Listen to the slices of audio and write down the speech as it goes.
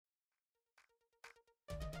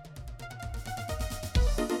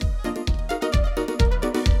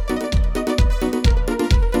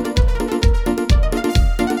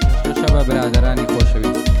برادرانی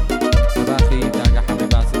خۆشەویست سەباخی تاکە حەمە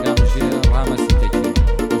بازرگان بژێ ڕامە ستەکی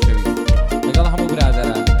خۆشەویست لەگەڵ هەموو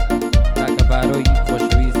برادران تاکە ڤارۆی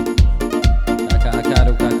خۆشەویست تاکە ئەکار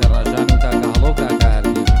و تاکە ڕاژان و تاکە هەڵۆ و تاکە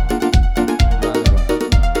هەردی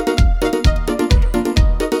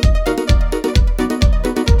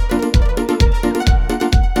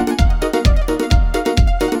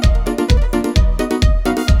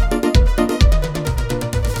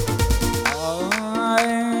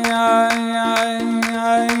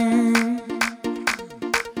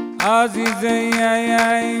Aziz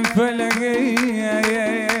feleği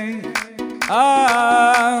Aziz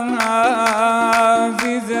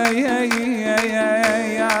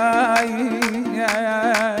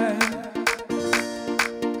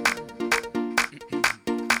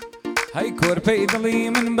Hay korpey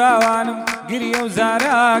dili min bawanım giriyor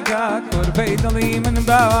zaraka korpey dili min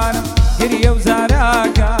bawanım giriyor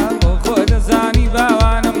zaraka bu khod zani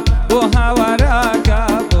bawanım bu hawaraka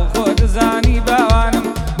bu khod zani bawanım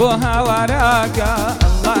bu hawaraka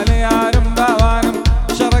Allah le yarim bawanım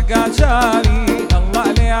şaraka çali Allah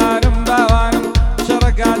le yarim bawanım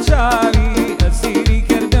şaraka çali asiri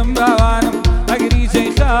kirdim bawanım agri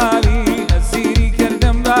jay khali asiri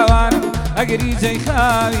kirdim bawanım agri jay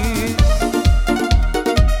khali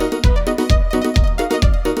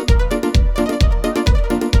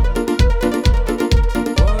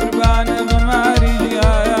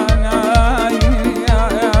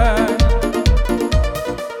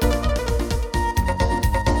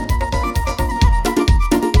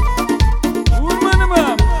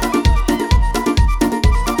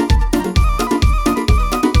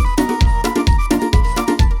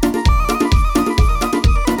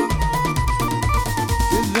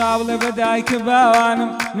جابل بدایک باوانم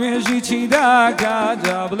نوێژی چی داکا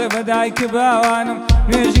جابل بدایک باوانم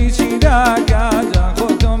نوێژی چی داکا جا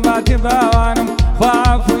خۆتم باتی باوانم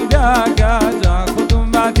خوافوی داکا جا خۆتم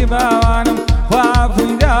باتی باوانم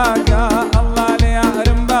خوافوی داکا الله لێ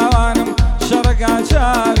یارم باوانم شەڕەکا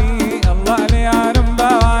چاوی الله لێ یارم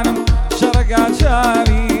باوانم شەڕەکا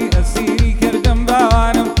چاوی ئەسیری کردم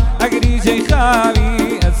باوانم ئەگری جێی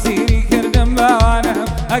خاوی ئەسیری کردم باوانم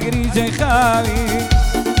ئەگری جێی خاوی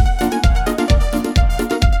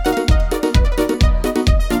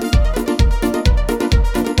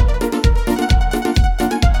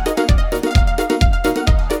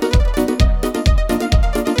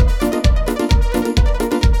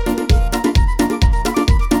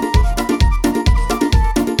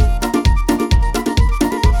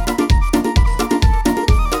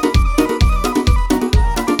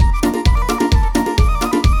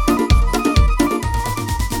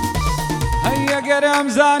ئەگەرم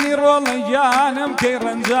زانی ڕۆڵەیانم کەی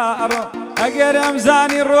ڕەنجاڕە ئەگەرم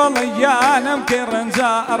زانی ڕۆڵەیانم کەی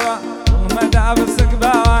ڕەنجاڕە دڵمەدا بسک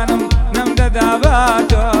باوانم نەمدەدا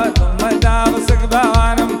باتۆ دڵمەدا بسک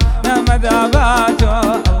باوانم نەمەدا باتۆ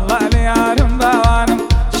ئەڵڵا لێ یارم باوانم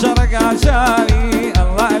شەڕەکا چاوی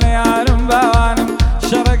ئەڵڵا لێ یارم باوانم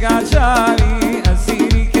شەڕەکا چاوی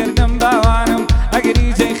ئەسیری کردم باوانم ئەگەری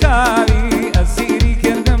جێی خاوی ئەسیری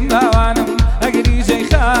کردم باوانم ئەگەری جێی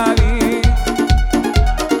خاوی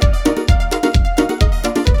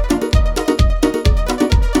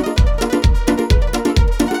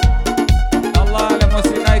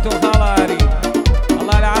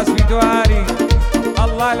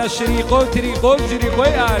على شريقو تريقو جريقو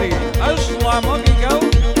ياري أشلا موكيكو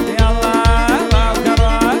يلا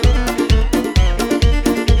باوكرا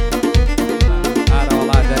أنا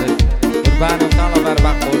والله درج قربان وطالة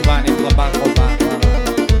برباق قرباني قربان قربان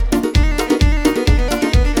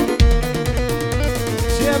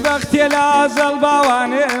بختي لازل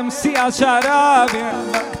باوانم سيا شرابي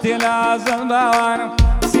بختي لازل باوانم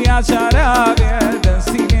سيا شرابي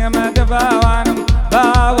دستيني مد باوانم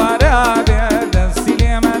باورابي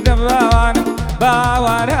باوانم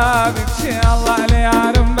باورابك شي الله لي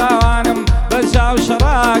يارم باوانم بجاو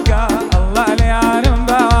شراكة الله لي يارم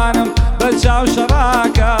باوانم بجاو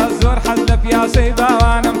شراكة زور حلب يا سي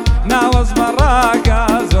باوانم ناوز مراكة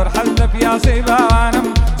زور حلب يا سي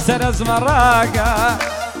باوانم سرز مراكة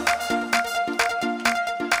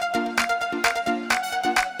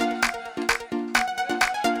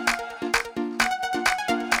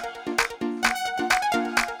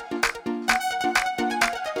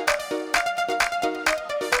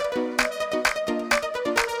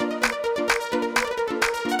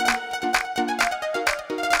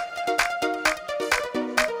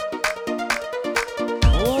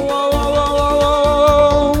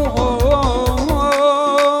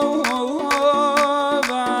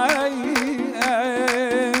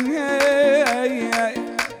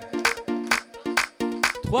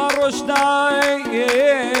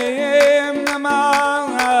ورشدايم نما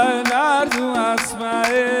نار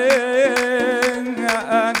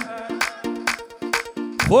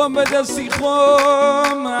خۆم بەدەستی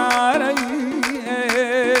خۆم ئارەی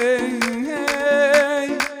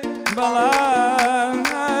بەڵام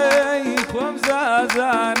خۆم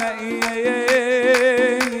زازانە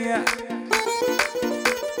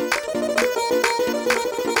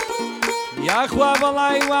یاخوا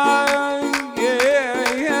بەڵای وای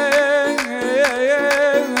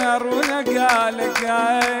ڕوونەکە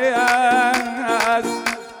لەگاز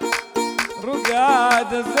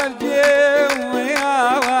ڕووگاتە سەرجێ وەیا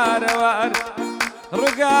وارەوار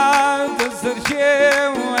ڕووگاتە سەرچێ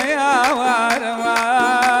وەیا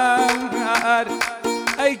وارەوار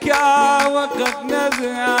ئەی کاوەقت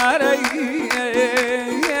نەزارەی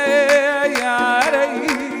یارەی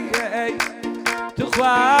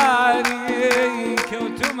تخواری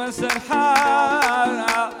کەوتومە سەرحا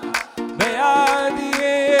بەیادی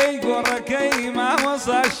گۆڕەکەی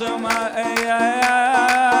مامۆسا شەما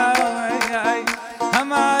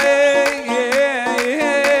هەما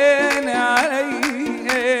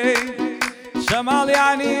شەماڵ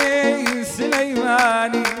یانی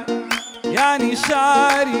سلەیمانی یانی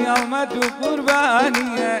شاری ئەڵمەد و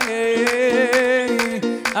قوربانیە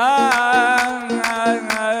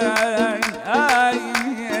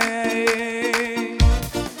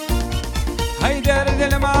هەی دەردە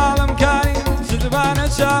لە ماڵم کاری زدبانە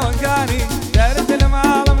چاوەکانی دەردە لە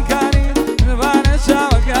ماڵم کاری زدبانە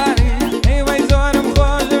چاوەکانی هەیوەی زۆرم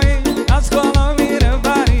خۆشەوی ئەسکۆڵە و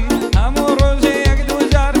میرەبانی هەموو ڕۆژێ یەک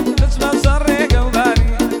دووجار دەچمە سەر ڕێگەوبانی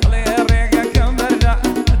ئەڵێ ڕێگەکەم بەردا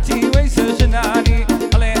ئەتیوەی سەرژنانی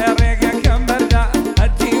ئەڵێ ڕێگەکەم بەردا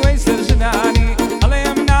ئەتیوەی سەرژنانی ئەڵێ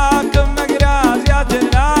من ناکەم مەگرا زیاتر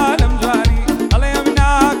لالم جوانی ئەڵێ من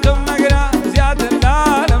ناکەم مەگرا زیاتر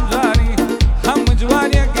لالم جوانی هەموو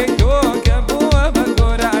جوانیەکەی تۆ کە بووە بە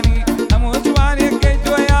گۆرانی هەموو جوانیەکەی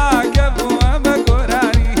تۆیا کە بووە بە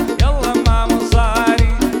گۆرانی یەڵڵە مامۆساری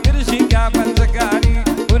گرژی کاپەنجەکانی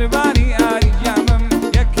قوربانی ئاری گیامم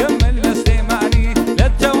یەکەم من لە سلێمانی لە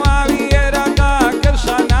تەواوی عێراقا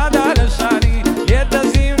کەرشان نادا لە شانی لێ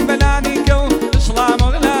دەزیم بەلانی کەو ئیسڵامۆ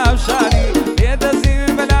لە هەوشانی لێ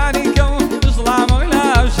دەزیم بەلانی کەو ئیسڵامۆ لە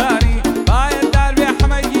هەوشانی باەتدار بێ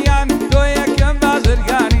حەمەگیان تۆ یەکەم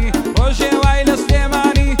بازرگانی ڕۆژێ وای لە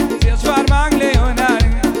سلێمانی سێ چوار مانگ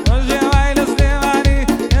لێوەنانی ڕۆژێ وای لە سلێمانی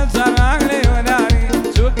سێ چوار مانگ لێوەنانی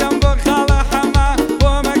چووکەم بۆ خاڵە حەما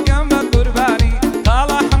بۆ مەکەم بە قوربانی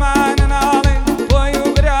خاڵە حەمانە ناڵێ خۆی و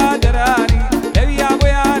برادەرانی لەویا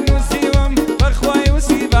بۆیان نووسیوم بەخۆی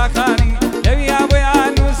وسی باخانی لەویا بۆیان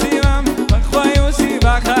نووسیوم بەخۆی وسی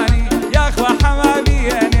باخانی یاخوا حەما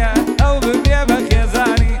بیێنێ ئەو ببێ بە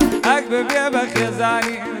خێزانی ئەک ببێ بە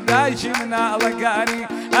خێزانی دایکی مناڵەکانی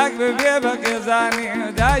ئەک ببێ بە خێزانی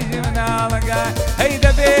دایکی مناڵەکان هەی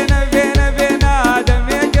دەبێنە بێنە بێنە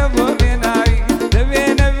دەمێکە بۆ بێناوی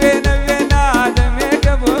دەبێنە بێنە بێنە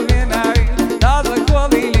دەمێکە بۆ بێناوی تازە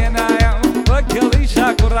کۆڵی لێنایەم وەکەڵی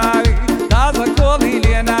شاکوڕاوی تازە کۆڵی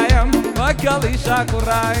لێنایەم وەکەڵی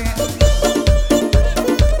شاکوڕاوی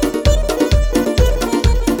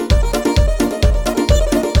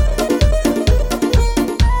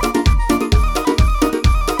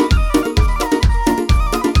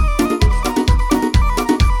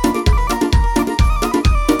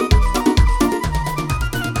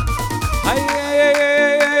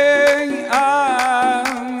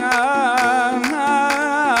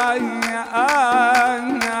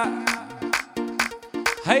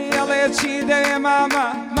هەیەڵێ چی دەوێ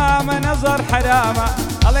مامە نەزەر حرامە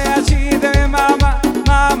ئەڵێ چی دەوێ مامە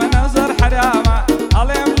نەزەر حرامە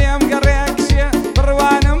ئەڵێم لێم گەڕێکچێ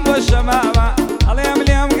بڕوانم بۆ شەمامە ئەڵێم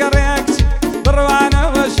لێم گەڕێکچ بڕوانە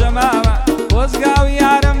بۆ شەمامە وەزگاو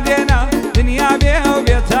یارم دێنە دنیا بێ ئەو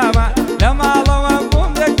بێتامە لە ماڵەوە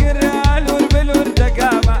بۆم دەگرە ئەلور بلور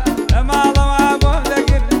دەگامە لە ماڵەوە بۆم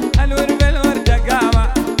دەگر ئەلور بلور دەگامە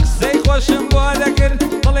قسەی خۆشم بۆ دەکرد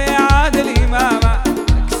بڵێ عادل ئیمامە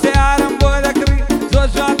کسێ ئارم بۆ دەکڕی زۆر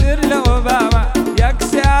جوانتر لە ئۆبامە یەک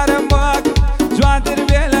کسێ ئارم بۆ کرد جوانتر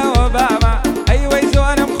بێ لە ئۆبامە ئەیوەی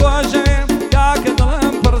زۆرم خۆشەوێ کاکە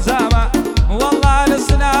دڵم پڕزامە وەڵڵا لە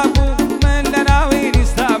سنابوو من لە ناوی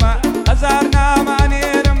لیستامە هەزار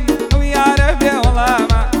نامانێرم ئەو یارە بێ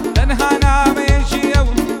وەڵامە تەنها نامەیەکی ئەو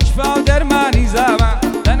شفا و دەرمانی زامە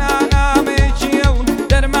تەنها نامەیەکی ئەو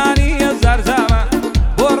دەرمانی هەزار زامە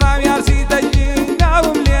بۆ ڕاویارسی دەجی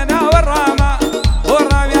ناوم لێ ناوە ڕامە بۆ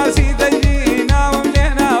ڕاویارسی دەجی ناوم لێ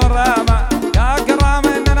ناوە ڕامە کاکە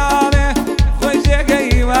ڕامە نەناڵێ خۆی جێگەی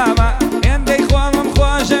ئیمامە هێندەی خۆمم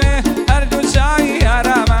خۆشەوێ هەردوو چاوی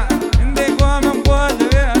ئارامە هێندەی خۆمم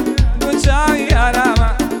خۆشەوێ دوو چاوی ئارامە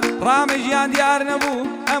ڕامە ژیان دیار نەبوو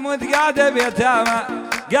هەموو دگا دەبێتامە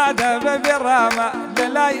قاعدة بالرامة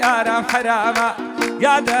للاي آرام حرامة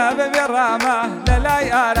قاعدة بالرامة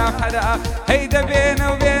للاي آرام حرامة هيدا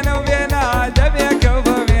بينا وبينا وبينا دبيك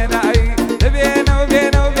وبينا دبينا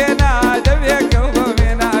وبينا وبينا دبيك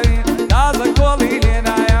وبينا تازك ولي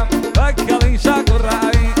لنا يم وكلي شاكر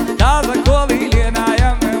راوي تازك ولي لنا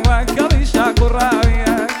يم وكلي شاكر راوي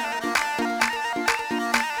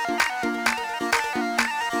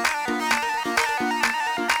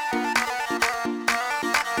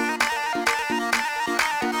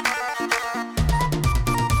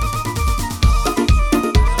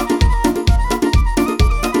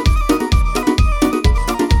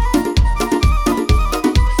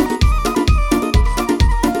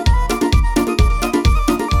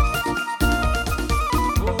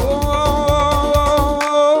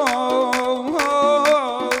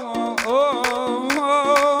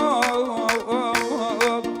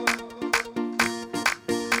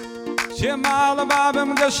مال باب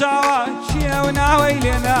مقشاوة شيا وناوي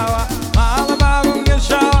لناوة مال باب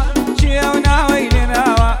مقشاوة شيا وناوي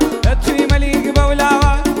لناوة اتوي مليق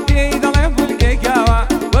بولاوة يد العب والكيكاوة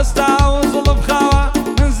واستعوز البخاوة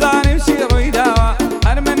من زاني بشير ويداوة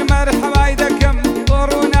هرمن مرحبا يدكم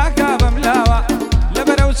ضرونا كابا ملاوة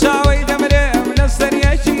لبرو شاوي دمريم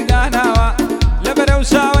للسرية شيداناوة لبرو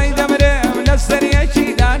شاوي دمريم للسرية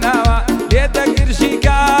شيداناوة ليدك قرشي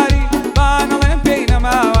كاري بانا لين بينا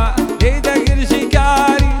ماوة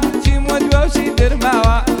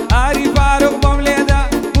درماوة آري فاروق بمليدة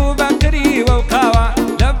وبكري ووقاوة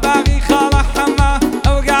لباغي خالة حما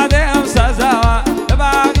أو قاعدة أمسازاوة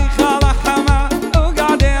لباغي خالة حما أو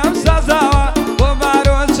قاعدة أمسازاوة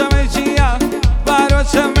وبارو شميشية بارو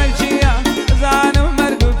شميشية زانو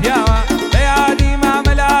مرقو بياوة بيادي ما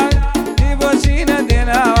ملاك يبوشينا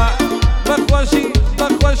ديناوة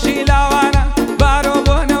بخوشي لاوانا بارو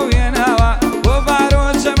بونو يناوة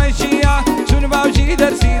وبارو شميشية شون باوشي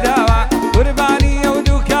درسي داوة قرباني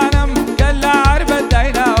ودوكانم قال عرب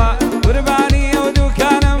الديناوة قرباني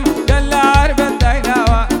ودوكانم قال عرب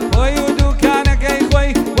الديناوة خوي ودوكانك اي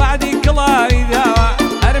خوي وعدي كلا يداوة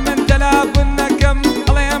ارمن تلاف النكم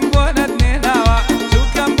الله ينبونا دنيناوة شو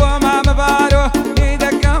كم بو ما مبارو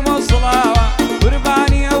ايدك موصلاوة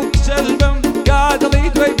قرباني وكشلبم قادلي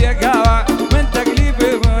دوي بيقاوة من تقليب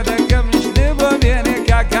بودكم نشدبو بيني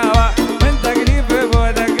كاكاوة من تقليب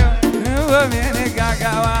بودكم وبيني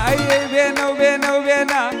كاكاوة اي بينا وبينا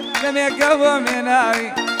وبينا لم يقبو مناوي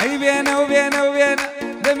اي بينا وبينا وبينا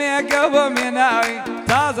لم يقبو مناوي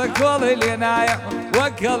تازا كل اللي نايم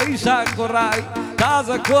وكلي شاكر راي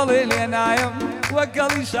تازا كل اللي نايم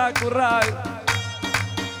وكلي شاكر راي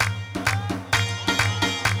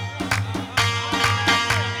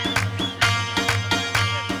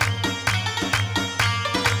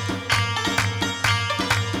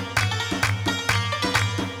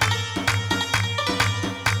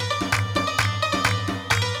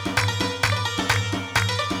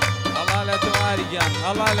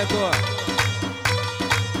الله لا تو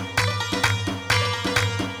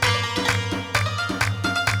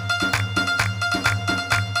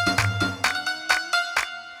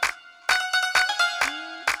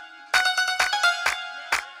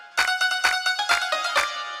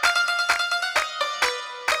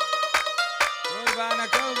قربانا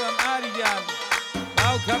كوبم آريجان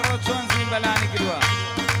باو كروت شون زين بلاني كدوا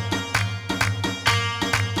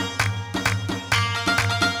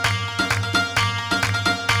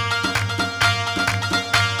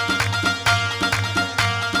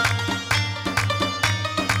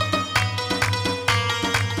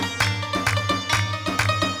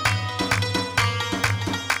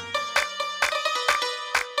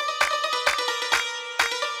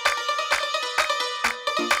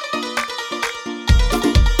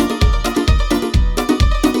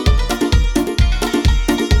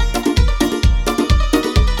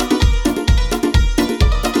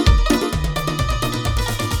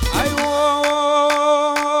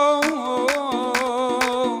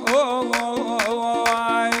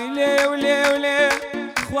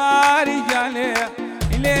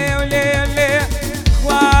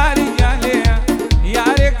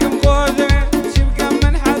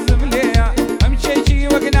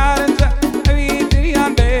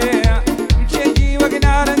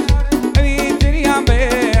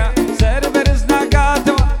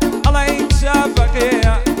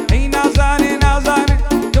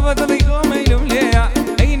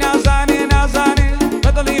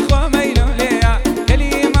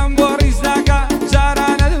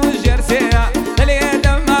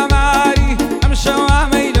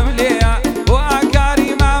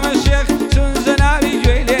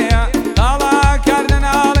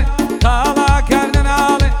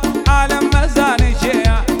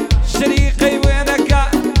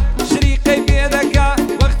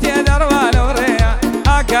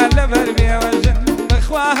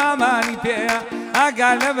هامانی پێیە ئاگا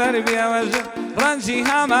لەبەر بێوەژن ڕەنجی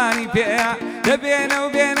هامانی پێیە دەبێنە و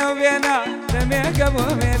بێنە و بێنە دەمێکە بۆ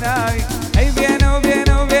مێناوی ئەی بێنە و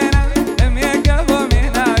بێنە و بێنە دەمێکە بۆ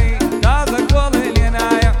مێناوی تازە کۆڵی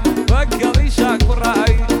لێنایە وەکەڵی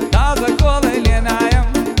شاکوڕاوی تازە کۆڵی لێنایەم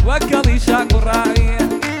وەکەڵی شاکوڕاوی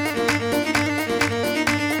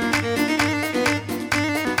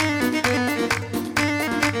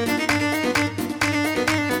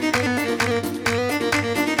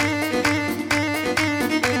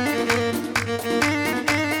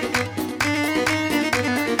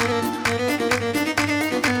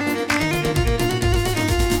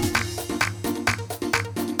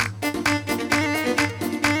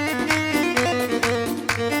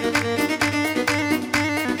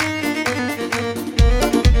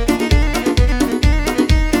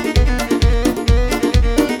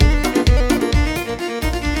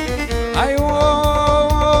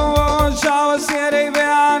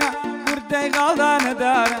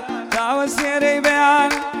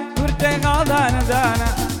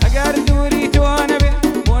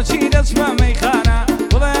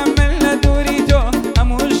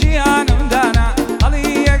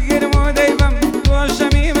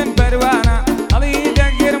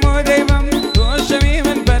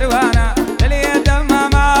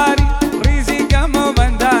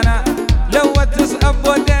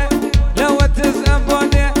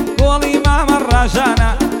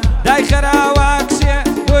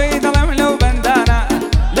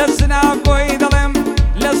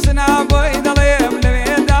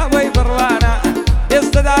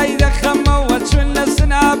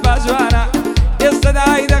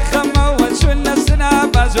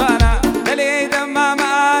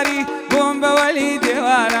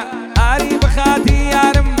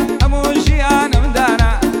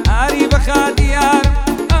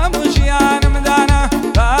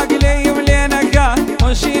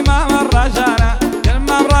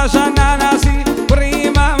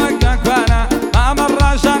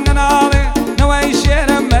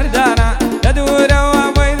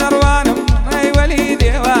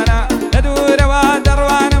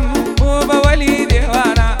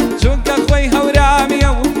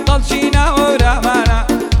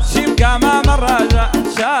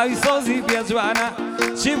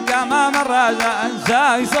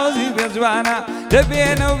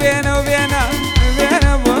دەبێنە و بێنە و بێنە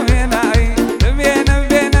بێنە بۆ مێناوی دەبێنە و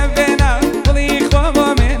بێنە بێنە دڵی خۆ بۆ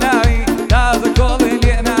مێناوی تازە کۆڵی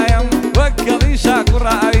لێنایم وەکەڵی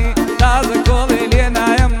شاکوڕاوی تازە کۆڵی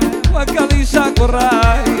لێنایم وەکەڵی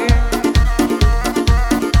شاکوڕاوی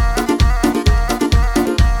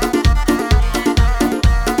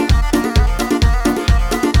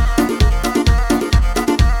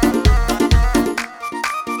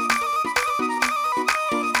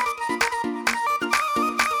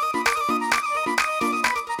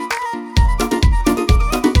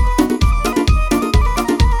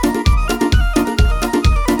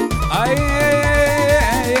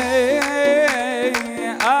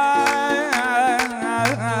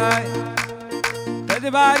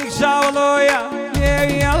تبارك شاولويا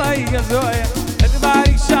ليبي الله يقزويا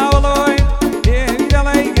تبارك شاولويا ليبي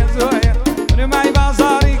الله يقزويا ورماي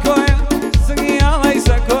بازاري كويا سقي الله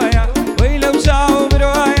يسكويا ويلو شاو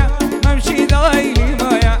برويا ممشي دليلي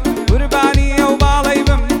مويا ورباني وبالي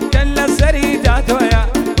بم كلا سري تاتويا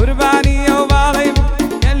ورباني وبالي بم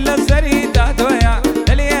كلا سري تاتويا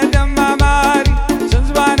دلي دم ماري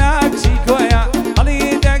شنزوانا اكشي كويا علي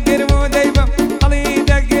دقر مودي بم علي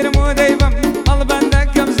دقر مودي بم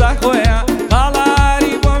خويا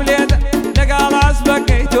قالاري بومليد لقال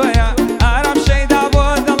عصبك تويا أرام شيدا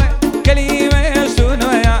بودلي كلمة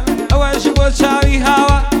يسونويا أول شبو تشاوي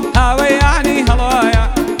هوا يعني هلويا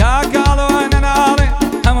يا قالوا أنا نالي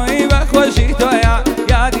همي بخوشي تويا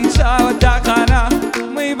يا دي شاوة تاقانا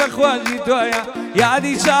مي بخوشي تويا يا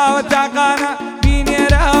دي شاوة تاقانا بيني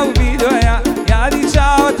راو بيدويا يا دي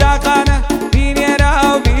شاوة تاقانا بيني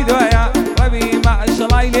راو بيدويا ربي ما شاء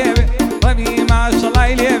الله يليبي ربي ما شاء الله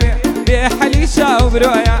يليبي بحليشة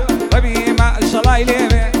وبرويا ربي ما شاء الله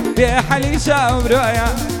يليبي بحليشة وبرويا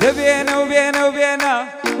بينا وبينا وبينا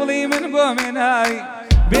قولي من بومناي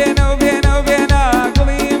بينا وبينا وبينا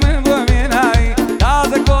قولي من بومناي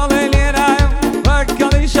تازة قولي ليناي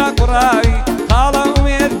وكالي شاكوراي خالا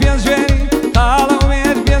وميد بين جويني خالا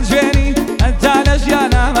وميد بين جويني انت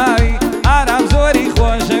نجيانا ماوي أرام زوري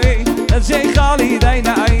خوشوي الجي خالي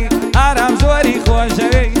دايناي أرام زوري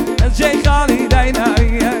خوشوي الجي خالي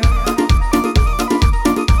دايناي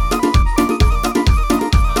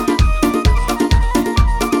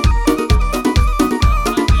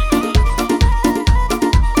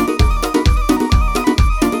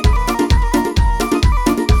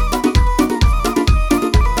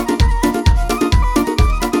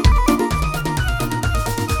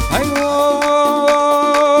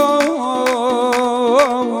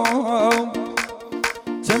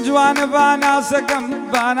ناسكم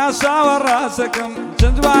بانا شاور راسكم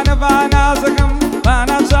جندوان باناسكم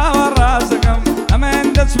بانا شاور راسكم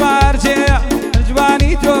أمن دسوار جيا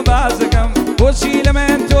رجواني تو باسكم وشي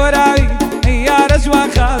لمن توراوي يا رجوان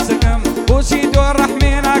خاسكم وشي دور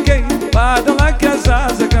رحميناكي بادلك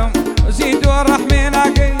أساسكم وشي دور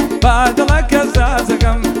رحميناكي بادلك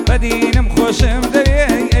أساسكم بدين مخوشم دري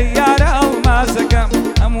يا الماسكم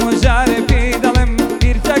أمو جاري في دلم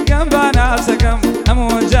بيرتكم بناسكم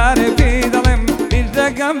أمو جاري في دلم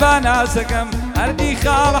بيرتكم بناسكم هردي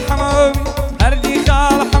خال حمومي هردي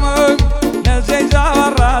خال حمومي نزي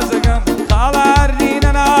جاور راسكم خال هردي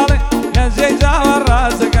ننالي نزي جاور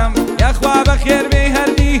راسكم يا أخوة بخير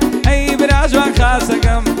بهردي أي براجوان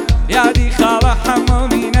خاسكم يا دي خال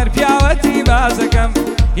حمومي نربياوتي باسكم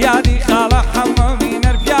يا دي خال حمومي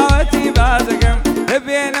نربياوتي باسكم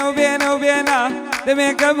بينا وبينا وبينا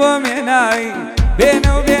دمك ابو مناي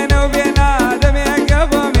بينا وبينا وبينا دمك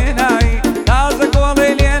ابو مناي لازق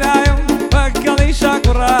والي لينايم وكلي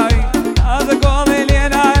شاكراي لازق والي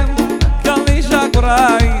لينايم وكلي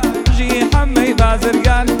شاكراي جي حمي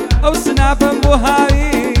بازرقان او سناب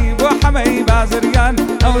بوهاي بو حمي بازرقان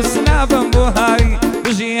او سناب بوهاي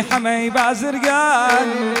جي حمي بازرقان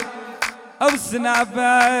او سناب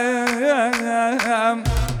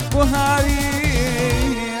بوهاي